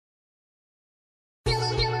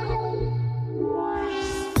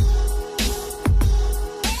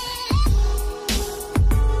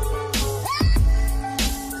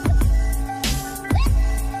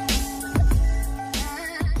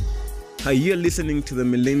You're listening to the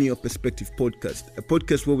Millennial Perspective Podcast, a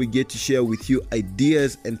podcast where we get to share with you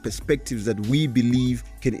ideas and perspectives that we believe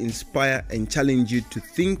can inspire and challenge you to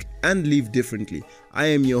think and live differently. I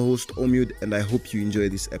am your host, Omud, and I hope you enjoy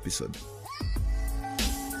this episode.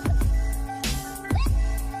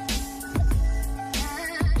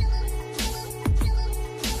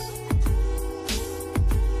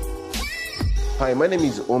 Hi, my name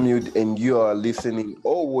is Omud, and you are listening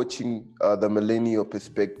or watching the Millennial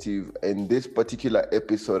Perspective. In this particular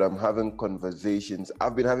episode, I've been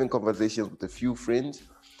having conversations with a few friends.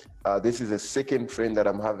 This is a second friend that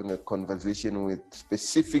I'm having a conversation with,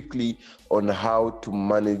 specifically on how to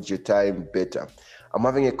manage your time better. I'm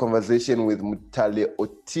having a conversation with Mutale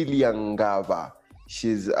Otiliangava.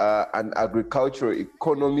 She's an agricultural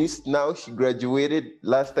economist now. She graduated.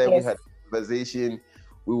 Last time we had a conversation,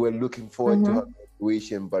 we were looking forward to her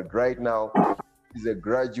graduation, but right now she's a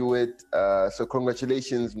graduate. So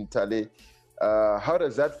congratulations, Mutale. How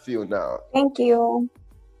does that feel now? Thank you.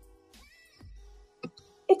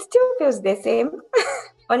 It still feels the same,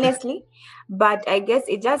 honestly, but I guess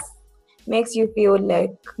it just makes you feel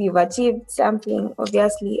like you've achieved something,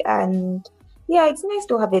 obviously, and yeah, it's nice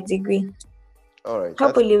to have a degree. All right.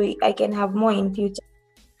 Hopefully, I can have more in future.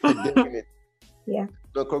 Definitely. Yeah.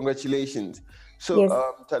 No, congratulations. So, Yes.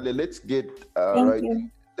 Tale, let's get Thank right. you.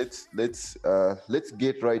 Let's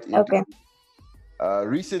get right into. Okay.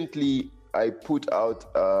 Recently, I put out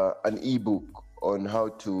an ebook on how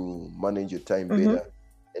to manage your time better,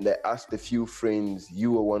 and I asked a few friends.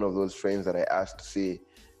 You were one of those friends that I asked to say,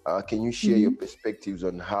 "Can you share your perspectives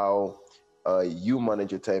on how you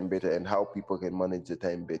manage your time better and how people can manage their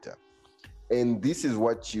time better?" And this is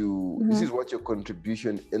what your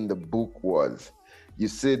contribution in the book was. You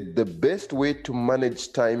said the best way to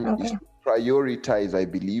manage time is to prioritize, I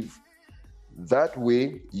believe. That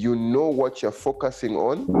way, you know what you're focusing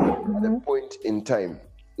on at a point in time,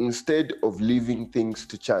 instead of leaving things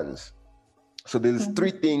to chance. So there's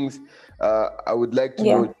three things I would like to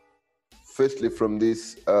know, firstly, from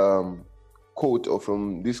this quote or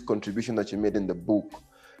from this contribution that you made in the book.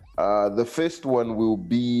 The first one will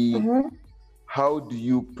be, how do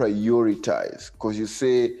you prioritize? Because you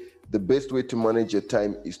say the best way to manage your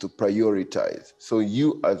time is to prioritize. So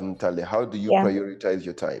you, as Mutale, how do you prioritize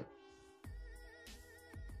your time?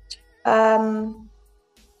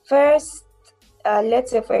 First,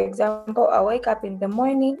 let's say, for example, I wake up in the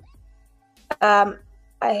morning. I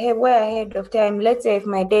have way ahead of time. Let's say if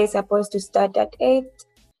my day is supposed to start at 8,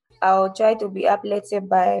 I'll try to be up, let's say,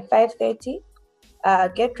 by 5:30.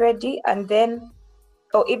 Get ready, and then,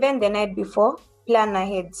 or even the night before, plan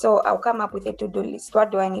ahead. So I'll come up with a to-do list. What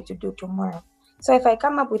do I need to do tomorrow? So if I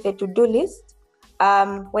come up with a to-do list,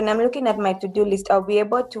 when I'm looking at my to-do list, I'll be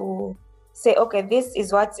able to say, okay, this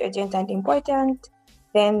is what's urgent and important.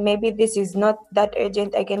 Then maybe this is not that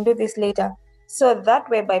urgent. I can do this later. So that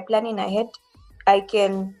way, by planning ahead, I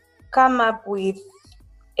can come up with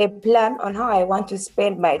a plan on how I want to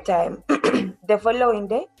spend my time the following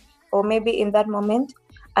day, or maybe in that moment.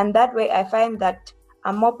 And that way I find that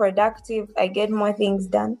I'm more productive. I get more things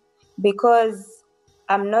done because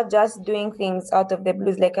I'm not just doing things out of the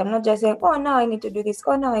blues. Like, I'm not just saying, oh, now I need to do this.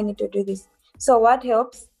 Oh, now I need to do this. So what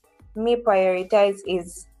helps me prioritize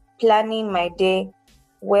is planning my day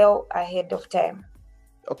well ahead of time.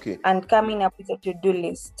 Okay. And coming up with a to-do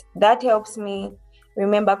list. That helps me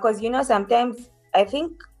remember, because, sometimes I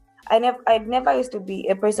think I never used to be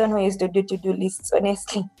a person who used to do to-do lists,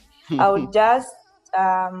 honestly. I would just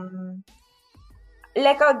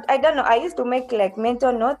I don't know, I used to make like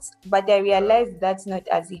mental notes, but I realized that's not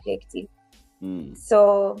as effective.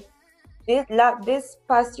 So this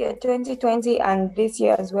past year, 2020, and this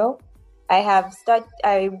year as well,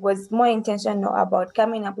 I was more intentional about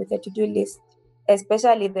coming up with a to-do list,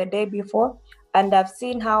 especially the day before, and I've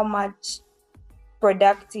seen how much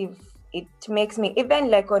productive it makes me, even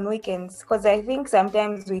like on weekends, because I think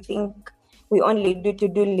sometimes we think we only do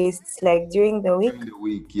to-do lists like during the week,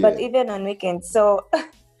 but even on weekends. So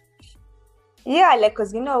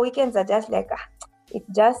because weekends are just like it's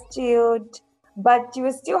just chilled, but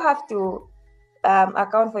you still have to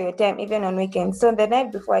account for your time even on weekends. So the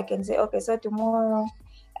night before, I can say, okay, so tomorrow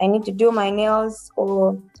I need to do my nails,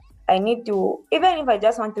 or I need to, even if I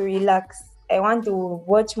just want to relax, I want to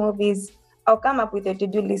watch movies, I'll come up with a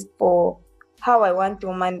to-do list for how I want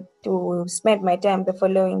to spend my time the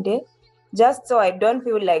following day, just so I don't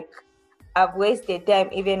feel like I've wasted time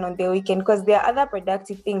even on the weekend, because there are other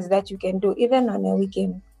productive things that you can do even on a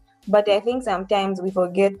weekend. But I think sometimes we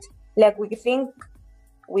forget, like we think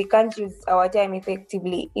we can't use our time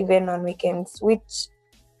effectively even on weekends, which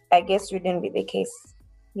I guess shouldn't be the case.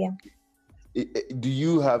 Yeah. Do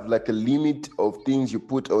you have like a limit of things you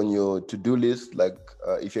put on your to-do list? Like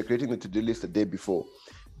if you're creating the to-do list the day before,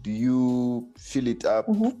 do you fill it up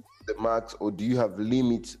to the max, or do you have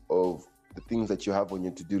limits of the things that you have on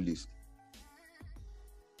your to-do list?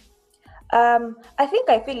 I think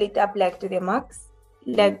I fill it up like to the max.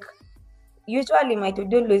 Like usually my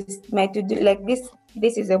to-do list, like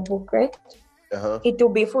this is a book, right? It will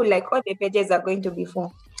be full, like all the pages are going to be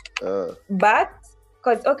full. But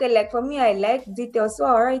because like for me, I like details, so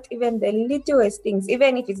I'll write even the littlest things,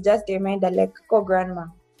 even if it's just a reminder, like call grandma,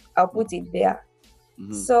 I'll put it there.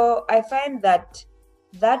 So I find that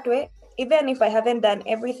way, even if I haven't done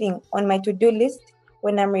everything on my to-do list,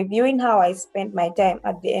 when I'm reviewing how I spent my time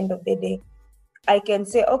at the end of the day, I can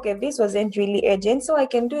say, okay, this wasn't really urgent, so I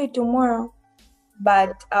can do it tomorrow.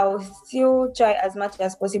 But I'll still try as much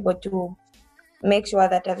as possible to make sure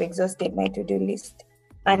that I've exhausted my to-do list.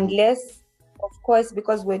 Unless, of course,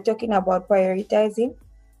 because we're talking about prioritizing,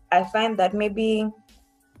 I find that maybe,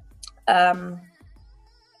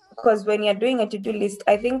 because when you're doing a to-do list,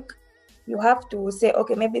 I think you have to say,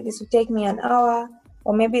 okay, maybe this will take me an hour,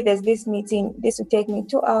 or maybe there's this meeting, this will take me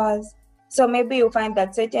 2 hours. So maybe you find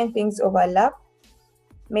that certain things overlap,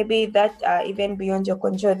 maybe that are even beyond your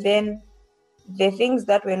control. Then the things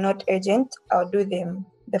that were not urgent, I'll do them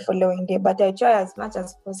the following day. But I try as much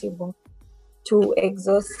as possible to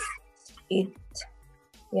exhaust it.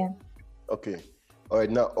 Yeah. Okay. All right.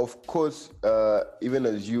 Now, of course, even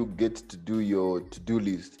as you get to do your to-do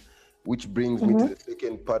list, which brings me to the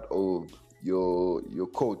second part of your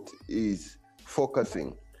quote, is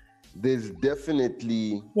focusing. There's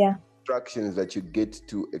definitely distractions that you get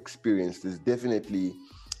to experience. There's definitely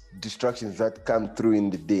distractions that come through in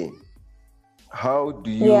the day. How do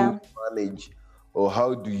you manage, or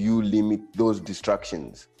how do you limit those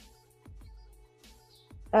distractions?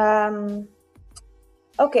 Okay,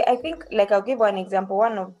 I think like I'll give one example.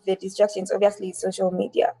 One of the distractions obviously is social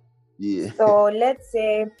media. Yeah. So let's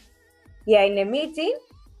say you're in a meeting,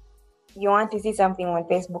 you want to see something on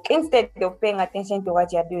Facebook instead of paying attention to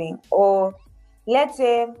what you're doing. Or let's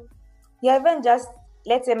say you haven't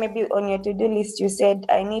let's say maybe on your to-do list you said,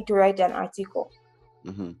 I need to write an article.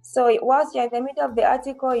 So whilst you're in the middle of the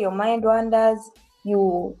article, your mind wanders,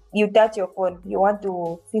 you touch your phone, you want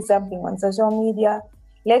to see something on social media.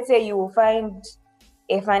 Let's say you find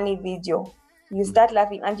a funny video, you start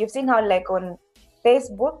laughing, and you've seen how like on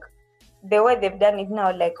Facebook, the way they've done it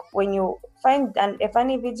now, like when you find a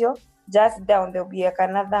funny video, just down there'll be like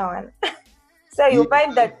another one. So you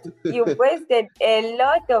find that you've wasted a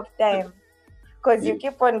lot of time because you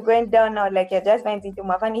keep on going down now, like you're just finding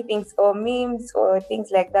more funny things or memes or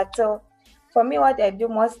things like that. So for me, what I do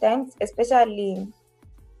most times, especially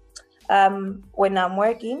when I'm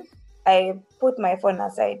working, I put my phone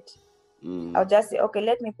aside. I'll just say, okay,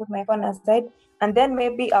 let me put my phone aside, and then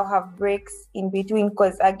maybe I'll have breaks in between,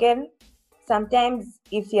 because again, sometimes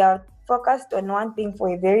if you're focused on one thing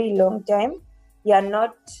for a very long time, you're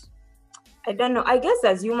not, I don't know, I guess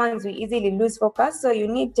as humans we easily lose focus, so you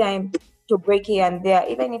need time to break here and there,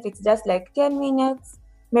 even if it's just like 10 minutes.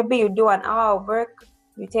 Maybe you do an hour of work,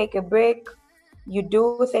 you take a break, you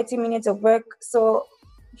do 30 minutes of work. So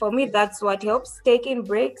for me, that's what helps, taking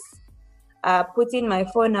breaks, putting my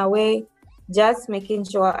phone away, just making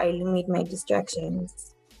sure I limit my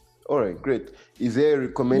distractions. All right, great. Is there a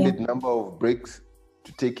recommended number of breaks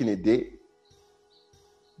to take in a day?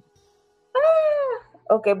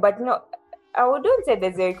 Okay, but no, I wouldn't say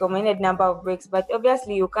there's a recommended number of breaks, but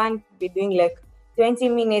obviously you can't be doing like 20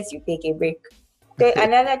 minutes, you take a break.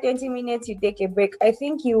 Another 20 minutes, you take a break. I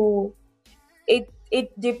think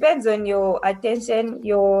it depends on your attention,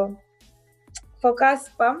 your focus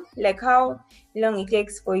span, like how long it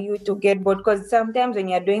takes for you to get bored. Because sometimes when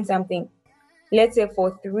you're doing something, let's say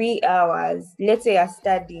for 3 hours, let's say you're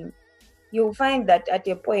studying, you'll find that at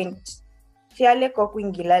a point, like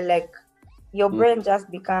your brain just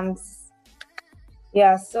becomes,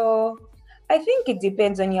 so I think it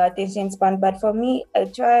depends on your attention span. But for me, I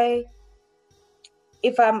try,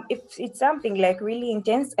 if it's something like really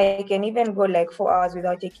intense, I can even go like 4 hours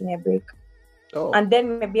without taking a break. And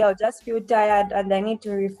then maybe I'll just feel tired and I need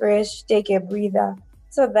to refresh, take a breather,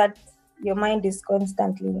 so that your mind is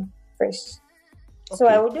constantly fresh. Okay. So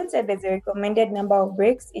I wouldn't say there's a recommended number of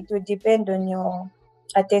breaks. It would depend on your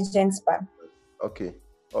attention span. Okay.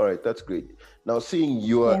 All right. That's great. Now, seeing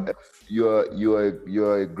you're a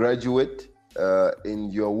graduate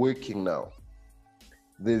and you're working now,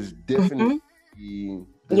 there's definitely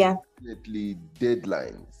definitely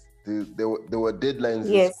deadlines. There were deadlines.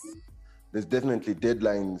 Yes. There's definitely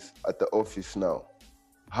deadlines at the office now.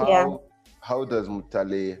 How does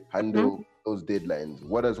Mutale handle those deadlines?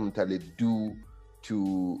 What does Mtale do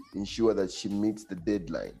to ensure that she meets the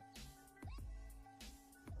deadline?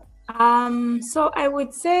 So I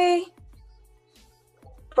would say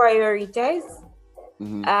prioritize.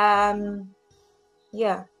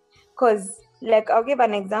 Yeah, because like I'll give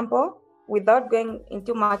an example without going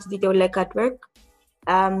into much detail. Like at work,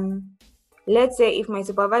 let's say if my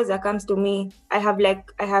supervisor comes to me, I have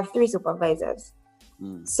 3 supervisors.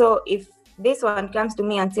 So if this one comes to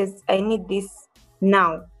me and says I need this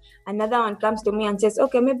now, another one comes to me and says,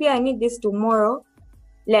 okay, maybe I need this tomorrow.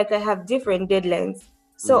 Like I have different deadlines.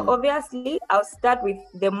 So obviously I'll start with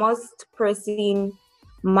the most pressing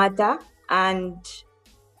matter, and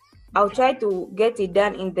I'll try to get it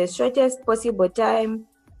done in the shortest possible time,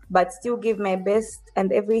 but still give my best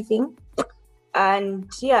and everything. And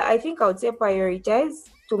yeah, I think I would say prioritize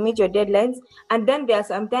to meet your deadlines. And then there are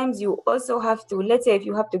sometimes you also have to, let's say if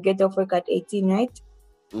you have to get off work at 18, right?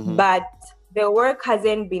 But the work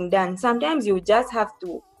hasn't been done. Sometimes you just have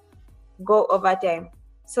to go overtime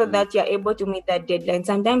so that you're able to meet that deadline.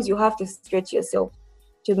 Sometimes you have to stretch yourself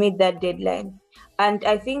to meet that deadline. And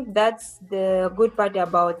I think that's the good part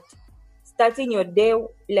about starting your day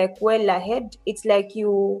like well ahead. It's like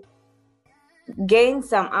you gain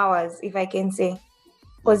some hours, if I can say.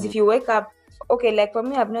 Because if you wake up, okay, like for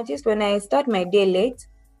me, I've noticed when I start my day late,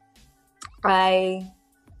 I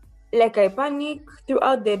panic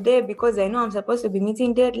throughout the day because I know I'm supposed to be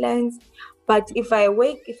meeting deadlines. But if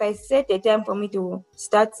I set a time for me to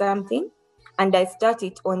start something and I start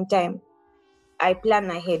it on time, I plan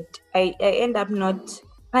ahead. I end up not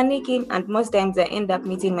panicking, and most times I end up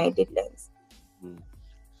meeting my deadlines.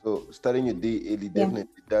 So starting your day early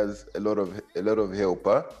definitely does a lot of help,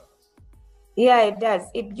 huh? Yeah, it does.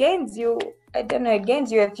 It gains you, I don't know, it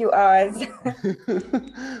gains you a few hours.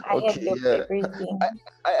 Okay, yeah. Everything.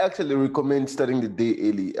 I actually recommend starting the day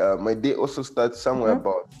early. My day also starts somewhere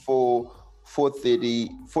about 4:30,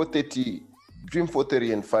 between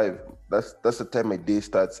 4:30 and 5. That's the time my day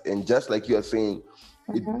starts. And just like you are saying,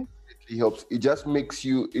 it definitely helps. It just makes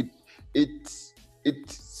you,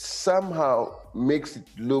 it somehow makes it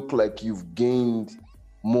look like you've gained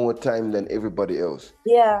more time than everybody else.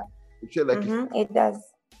 Yeah. Like it does.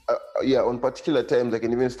 On particular times, I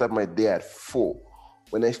can even start my day at 4.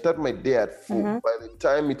 When I start my day at 4, by the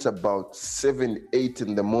time it's about 7, 8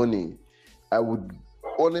 in the morning, I would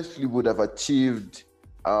have achieved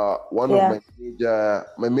one of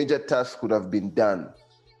my major tasks would have been done.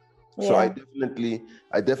 So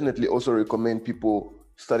I definitely also recommend people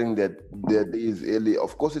starting their days early.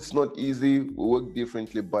 Of course, it's not easy. We work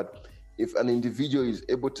differently, but if an individual is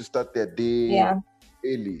able to start their day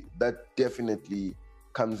early, that definitely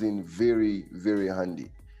comes in very, very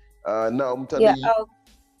handy. Now, Mtale,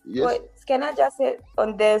 yes. Can I just say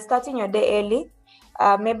on the starting your day early,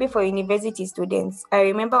 maybe for university students, I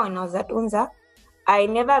remember when I was at UNZA, I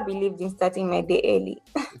never believed in starting my day early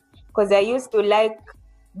because I used to like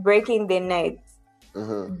breaking the night.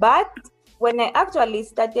 But when I actually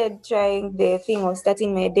started trying the thing of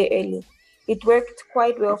starting my day early, it worked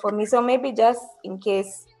quite well for me. So maybe just in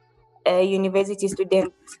case a university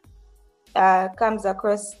student comes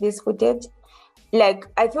across this footage, like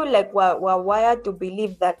I feel like we're wired to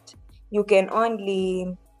believe that you can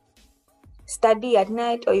only study at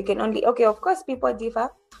night, or you can only, of course people differ,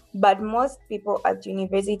 but most people at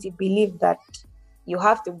university believe that you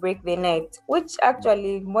have to break the night, which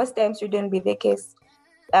actually most times shouldn't be the case.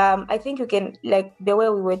 I think you can, like the way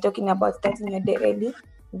we were talking about starting your day early,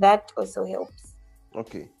 that also helps.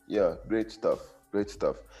 Okay, yeah, great stuff.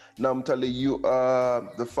 Now, Mtale, you are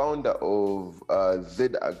the founder of Z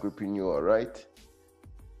Agripreneur, right?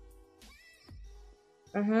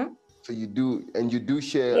 So you do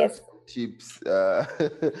share tips.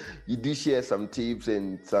 You do share some tips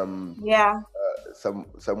and some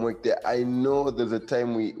work there. I know there's a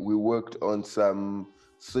time we worked on some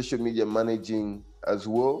social media managing as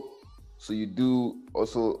well. So you do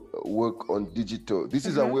also work on digital. This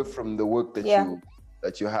is away from the work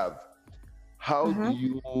that you have. How do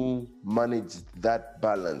you manage that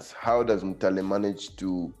balance? How does Mtale manage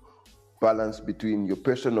to balance between your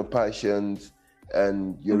personal passions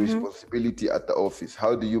and your responsibility at the office?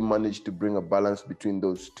 How do you manage to bring a balance between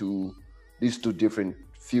these two different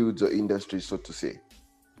fields or industries, so to say?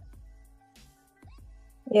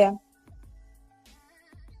 Yeah.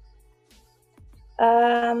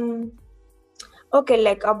 Okay,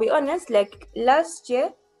 like I'll be honest, like last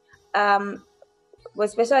year,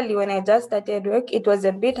 especially when I just started work, it was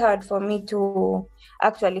a bit hard for me to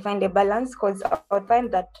actually find a balance, because I would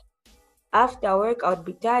find that after work I would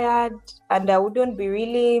be tired and I wouldn't be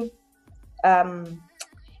really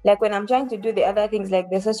Like when I'm trying to do the other things, like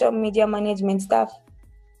the social media management stuff,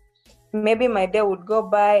 maybe my day would go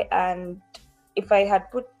by, and if I had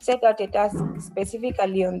set out a task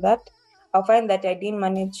specifically on that, I'll find that I didn't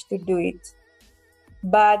manage to do it.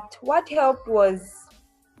 But what helped was,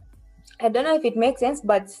 I don't know if it makes sense,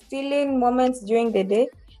 but stealing moments during the day.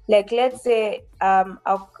 Like let's say on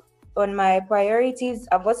my priorities,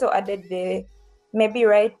 I've also added maybe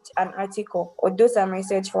write an article or do some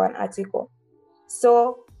research for an article.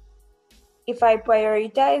 So if I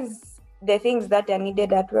prioritize the things that are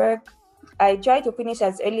needed at work, I try to finish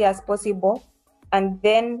as early as possible. And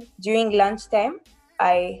then during lunchtime,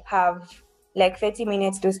 I have like 30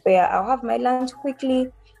 minutes to spare. I'll have my lunch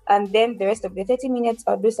quickly. And then the rest of the 30 minutes,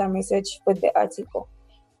 I'll do some research for the article.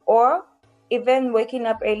 Or even waking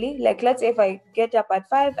up early, like let's say if I get up at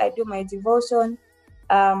 5, I do my devotion.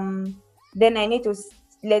 Then I need to,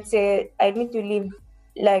 let's say I need to leave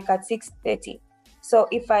like at 6:30. So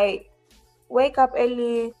if I wake up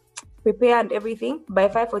early, prepare and everything, by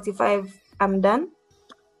 5:45, I'm done.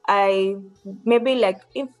 I maybe like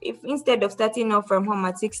if instead of starting off from home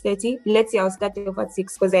at 6:30, let's say I'll start off at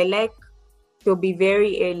 6 because I like to be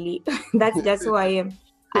very early. That's just who I am.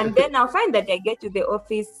 And then I'll find that I get to the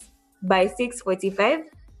office by 6:45.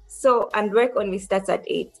 So, and work only starts at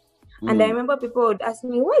 8. And I remember people would ask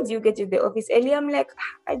me, why do you get to the office early? I'm like,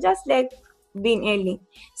 I just like being early.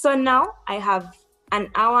 So now I have an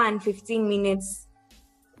hour and 15 minutes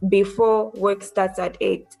before work starts at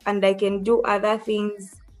 8. And I can do other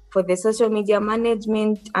things for the social media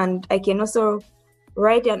management. And I can also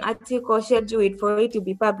write an article, schedule it for it to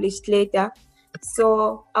be published later.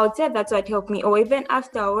 So I would say that's what helped me. Or even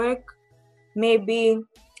after work, maybe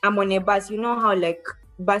I'm on a bus. You know how like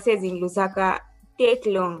buses in Lusaka take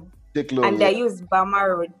long. And yeah. I use Bama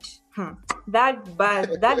Road.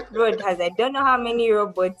 That road has I don't know how many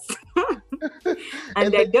robots.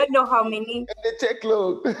 and I don't know how many. And they take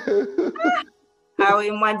long. How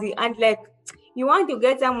imagine. And like you want to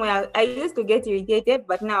get somewhere. I used to get irritated,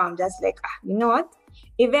 but now I'm just like, you know what?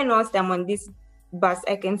 Even whilst I'm on this bus,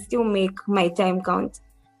 I can still make my time count.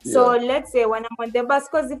 Yeah. So let's say when I'm on the bus,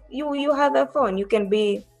 because if you have a phone,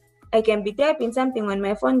 I can be typing something on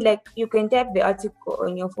my phone, like you can type the article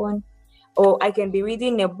on your phone, or I can be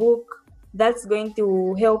reading a book that's going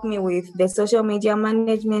to help me with the social media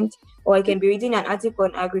management, or I can be reading an article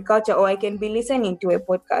on agriculture, or I can be listening to a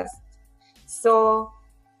podcast. So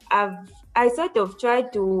I sort of try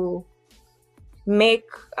to make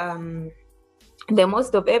the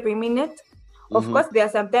most of every minute. Of course, there are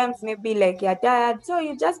sometimes maybe like you're tired, so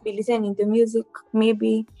you just be listening to music,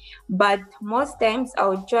 maybe. But most times I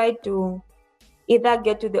would try to either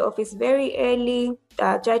get to the office very early,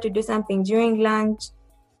 try to do something during lunch,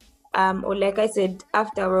 or like I said,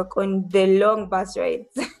 after work on the long bus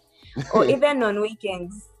rides, or even on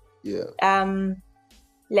weekends. Yeah.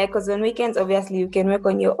 Like, because on weekends, obviously, you can work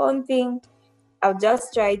on your own thing. I'll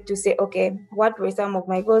just try to say, okay, what were some of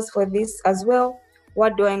my goals for this as well?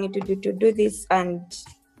 What do I need to do this, and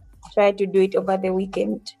try to do it over the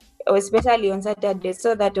weekend, or especially on Saturday,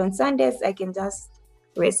 so that on Sundays I can just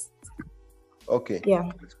rest. Okay. Yeah,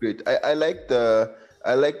 that's great. I like the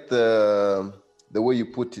way you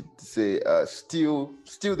put it. To say still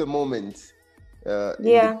the moment.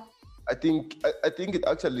 Yeah. I think it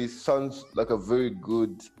actually sounds like a very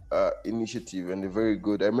good initiative and a very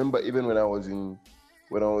good. I remember even when I was in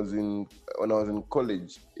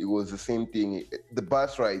college, it was the same thing. The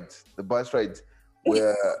bus rides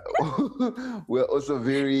were were also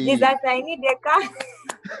very. I need a car.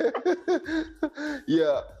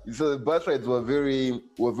 Yeah, so the bus rides were very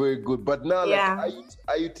good. But now, like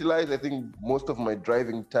I utilize, I think, most of my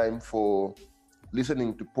driving time for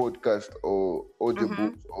listening to podcasts or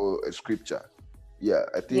audiobooks or a scripture. Yeah,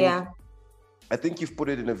 I think you've put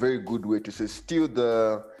it in a very good way to say still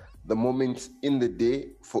the moments in the day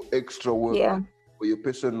for extra work, for your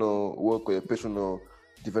personal work or your personal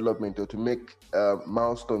development, or to make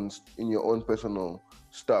milestones in your own personal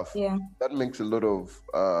stuff. Yeah, that makes a lot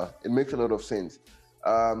of sense.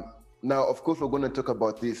 Now, of course, we're going to talk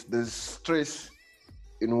about this. There's stress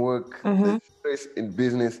in work, there's stress in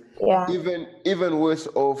business. Yeah. Even worse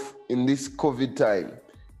off in this COVID time.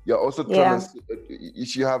 You're also trying to,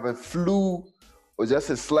 if you have a flu or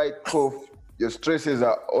just a slight cough, your stresses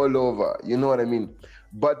are all over. You know what I mean?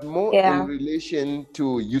 But more in relation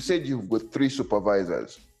to, you said you've got 3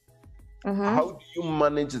 supervisors. How do you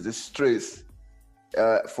manage the stress?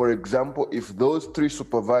 For example, if those 3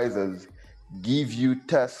 supervisors give you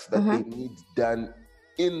tasks that they need done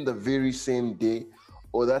in the very same day,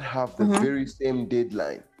 or that have the very same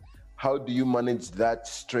deadline, how do you manage that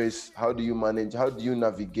stress? How do you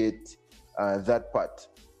navigate that part?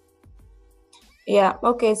 Yeah.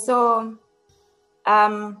 Okay. So,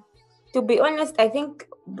 to be honest, I think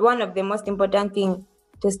one of the most important thing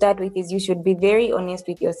to start with is you should be very honest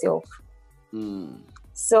with yourself.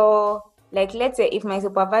 So, like, let's say if my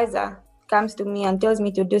supervisor comes to me and tells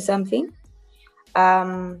me to do something,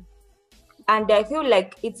 and I feel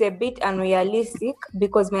like it's a bit unrealistic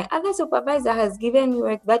because my other supervisor has given me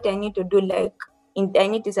work that I need to do, like, I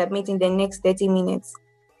need to submit in the next 30 minutes.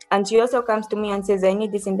 And she also comes to me and says, I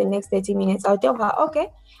need this in the next 30 minutes. I'll tell her,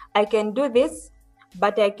 okay, I can do this,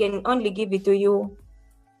 but I can only give it to you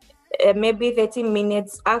maybe 30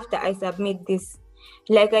 minutes after I submit this.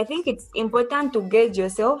 Like, I think it's important to gauge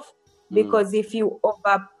yourself, because if you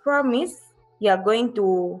overpromise, you're going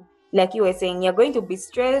to, like you were saying, you're going to be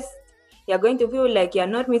stressed, you're going to feel like you're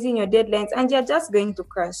not meeting your deadlines, and you're just going to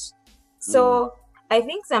crash. So I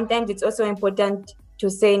think sometimes it's also important to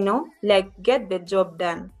say no, like get the job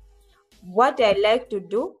done. What I like to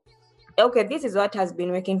do, okay, this is what has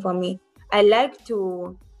been working for me. I like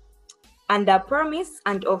to under promise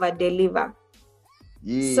and over deliver.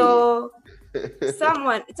 Yeah. So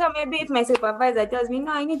maybe if my supervisor tells me,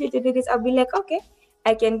 no, I need you to do this, I'll be like, okay,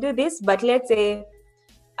 I can do this, but let's say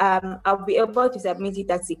I'll be able to submit it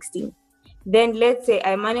at 16. Then let's say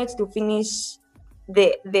I managed to finish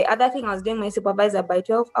the other thing I was doing my supervisor by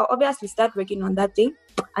 12. I'll obviously start working on that thing,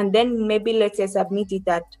 and then maybe let's say submit it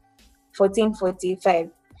at 14:45.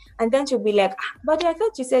 And then she'll be like, but I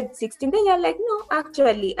thought you said 16. Then you're like, no,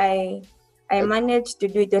 actually I managed to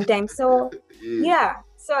do it on time. So yeah.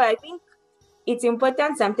 So I think it's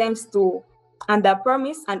important sometimes to under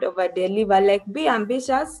promise and over deliver. Like, be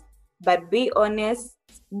ambitious, but be honest.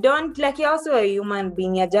 Don't, like, you're also a human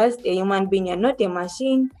being. You're just a human being. You're not a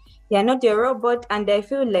machine. You're not a robot. And I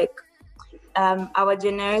feel like our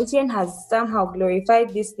generation has somehow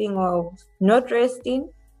glorified this thing of not resting,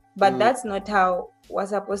 but that's not how we're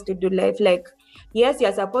supposed to do life. Like, yes,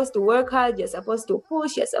 you're supposed to work hard, you're supposed to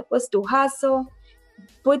push, you're supposed to hustle,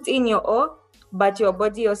 put in your all, but your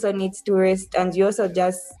body also needs to rest, and you also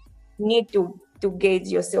just need to gauge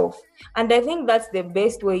yourself. And I think that's the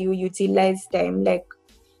best way you utilize time. Like,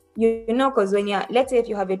 you know, because when you're, let's say if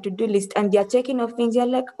you have a to-do list and you're checking off things, you're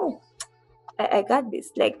like, oh, I got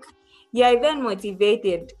this. Like, you're even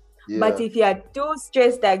motivated. Yeah. But if you're too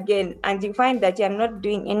stressed again and you find that you're not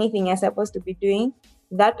doing anything you're supposed to be doing,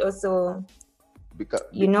 that also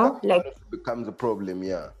becomes a problem.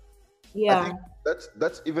 Yeah. I think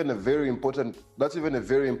that's even a very important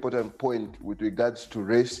point with regards to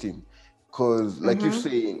resting, because like you're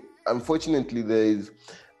saying, unfortunately there's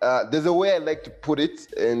a way I like to put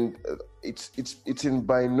it, and it's in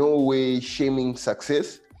by no way shaming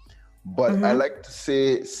success, but I like to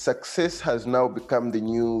say success has now become the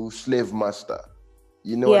new slave master.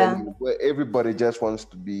 You know what I mean? Where everybody just wants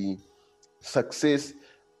to be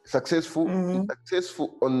successful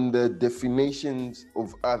on the definitions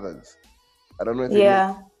of others. I don't know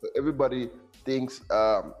if everybody thinks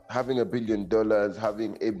having $1 billion,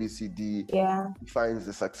 having ABCD defines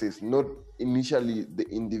the success, not initially the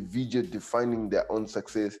individual defining their own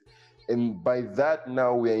success. And by that,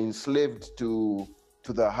 now we're enslaved to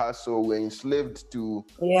the hustle, we're enslaved to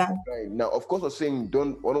grind. Now, of course, we're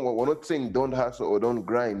not saying don't hustle or don't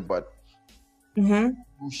grind, but you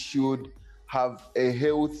should have a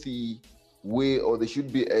healthy way, or there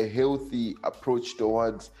should be a healthy approach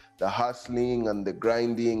towards the hustling and the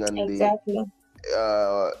grinding and the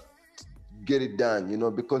get it done, you know,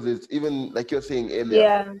 because it's even like you're saying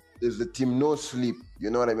earlier, there's the team no sleep, you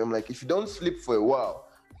know what I mean? Like, if you don't sleep for a while,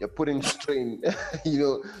 you're putting strain, you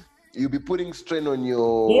know, you'll be putting strain on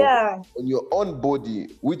your own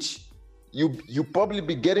body, which you probably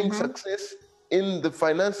be getting success in the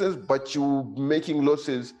finances, but you making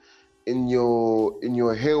losses in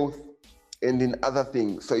your health and in other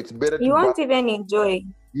things. So it's better you won't even enjoy.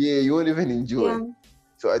 Yeah, you won't even enjoy. Yeah.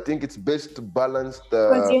 So I think it's best to balance the,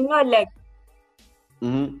 because you know, like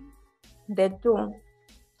the two.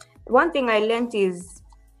 One thing I learned is,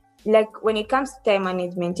 like, when it comes to time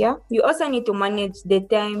management, you also need to manage the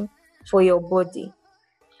time for your body.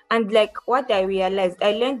 And like what I realized,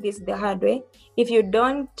 I learned this the hard way. If you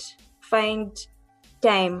don't find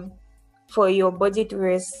time for your body to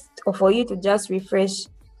rest or for you to just refresh,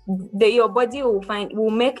 your body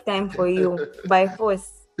will make time for you by force.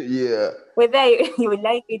 Yeah. Whether you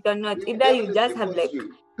like it or not, either you just have like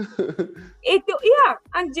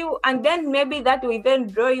and then maybe that will even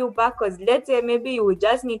draw you back, because let's say maybe you will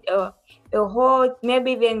just need a whole,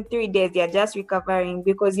 maybe even 3 days you're just recovering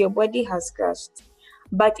because your body has crashed.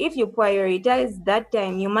 But if you prioritize that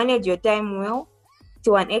time, you manage your time well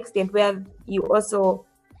to an extent where you also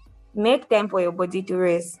make time for your body to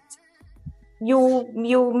rest,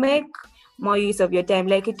 you make more use of your time.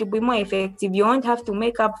 Like, it will be more effective. You won't have to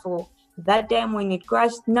make up for that time when it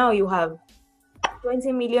crashed. Now you have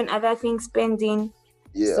 20 million other things pending.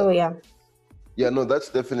 Yeah. So yeah. Yeah, no, that's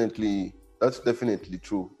definitely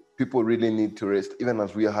true. People really need to rest, even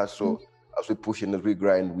as we hustle, as we push and as we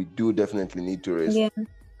grind. We do definitely need to rest. Yeah.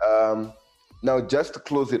 Now, just to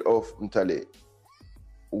close it off, Ntale,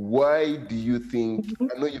 why do you think?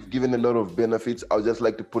 I know you've given a lot of benefits. I would just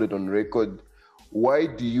like to put it on record. Why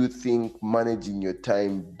do you think managing your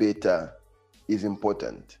time better is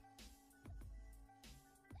important?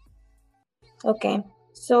 Okay,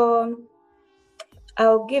 so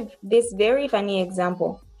I'll give this very funny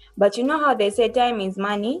example. But you know how they say time is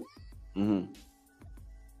money? Mm-hmm.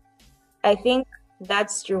 I think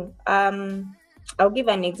that's true. I'll give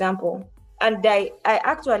an example. And I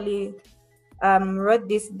actually wrote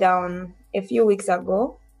this down a few weeks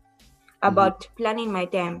ago about planning my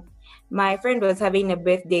time. My friend was having a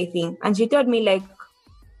birthday thing, and she told me like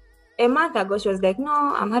a month ago, she was like, no,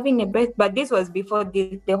 I'm having a birthday. But this was before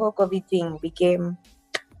the whole COVID thing became,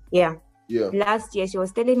 yeah. Last year, she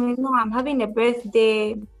was telling me, no, I'm having a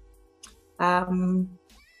birthday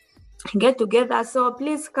get together. So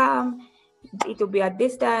please come. It will be at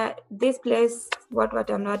this place, what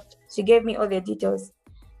or not. She gave me all the details.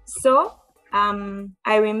 So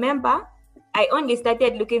I remember I only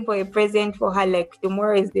started looking for a present for her, like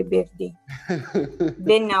tomorrow is the birthday.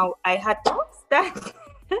 Then now I had to start.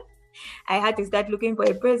 I had to start looking for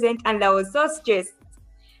a present, and I was so stressed.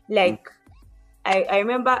 Like, I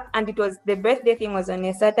remember, and it was the birthday thing was on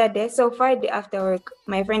a Saturday. So Friday after work,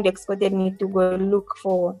 my friend escorted me to go look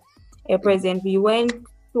for a present. We went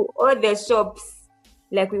to all the shops.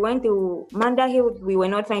 Like, we went to Manda Hill. We were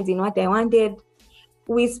not finding what I wanted.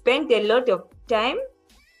 We spent a lot of time.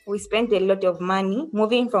 We spent a lot of money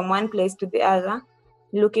moving from one place to the other,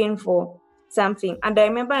 looking for something. And I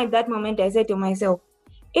remember at that moment, I said to myself,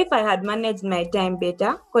 if I had managed my time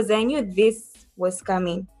better, because I knew this was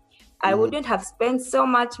coming, I wouldn't have spent so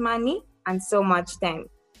much money and so much time.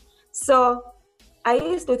 So I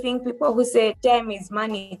used to think people who say time is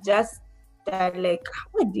money just are like,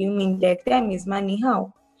 what do you mean? Like, time is money?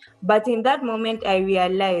 How? But in that moment, I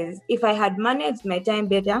realized if I had managed my time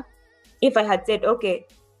better, if I had said, okay,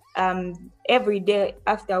 every day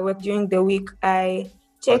after work during the week, I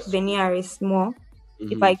check the nearest mall.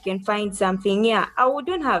 If I can find something, I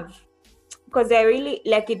wouldn't have, because I really,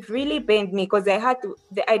 like, it really pained me because I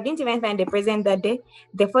didn't even find the present that day.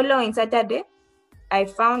 The following Saturday, I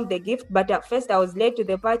found the gift, but at first I was late to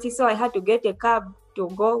the party, so I had to get a cab to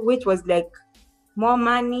go, which was like more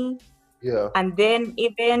money. Yeah. And then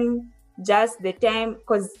even just the time,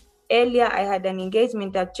 because earlier I had an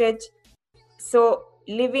engagement at church. So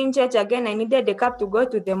leaving church again, I needed the cab to go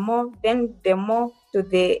to the mall, then the mall to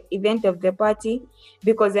the event of the party,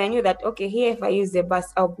 because I knew that, okay, here if I use the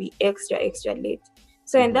bus, I'll be extra late.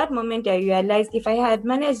 So in that moment, I realized if I had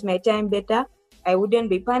managed my time better, I wouldn't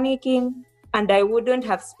be panicking, and I wouldn't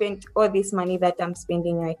have spent all this money that I'm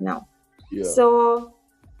spending right now. Yeah. So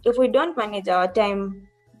if we don't manage our time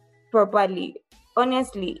properly,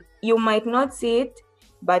 honestly, you might not see it,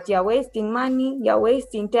 but you're wasting money, you're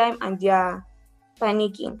wasting time, and you're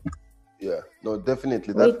panicking. Yeah, no,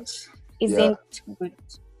 definitely. Which isn't good.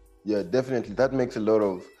 Yeah, definitely. That makes a lot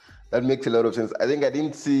of sense. I think I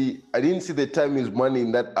didn't see the time is money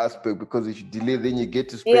in that aspect, because if you delay, then you get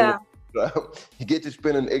to spend you get to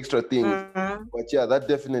spend on extra things. But yeah, that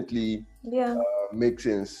definitely makes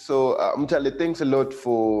sense. So Mtale, thanks a lot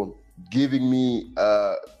for giving me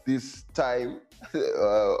this time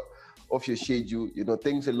of your schedule. You know,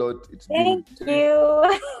 thanks a lot. Thank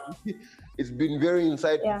you. It's been very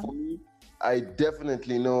insightful for me. I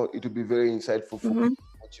definitely know it will be very insightful for people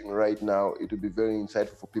watching right now. It will be very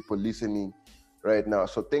insightful for people listening right now.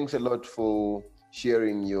 So thanks a lot for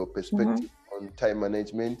sharing your perspective on time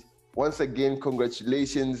management. Once again,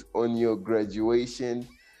 congratulations on your graduation.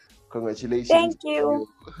 Congratulations. Thank you.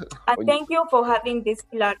 And thank you for having this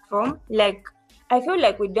platform. Like, I feel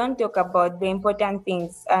like we don't talk about the important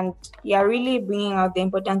things, and you're really bringing out the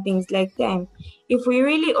important things like time. If we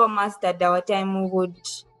really all mastered our time, we would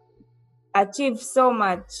achieve so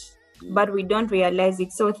much, but we don't realize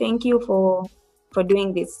it. So thank you for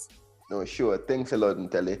doing this. No, sure. Thanks a lot,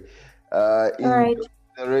 Ntale. Enjoy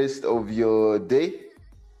the rest of your day.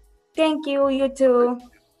 Thank you. You too.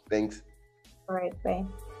 Thanks. All right. Bye.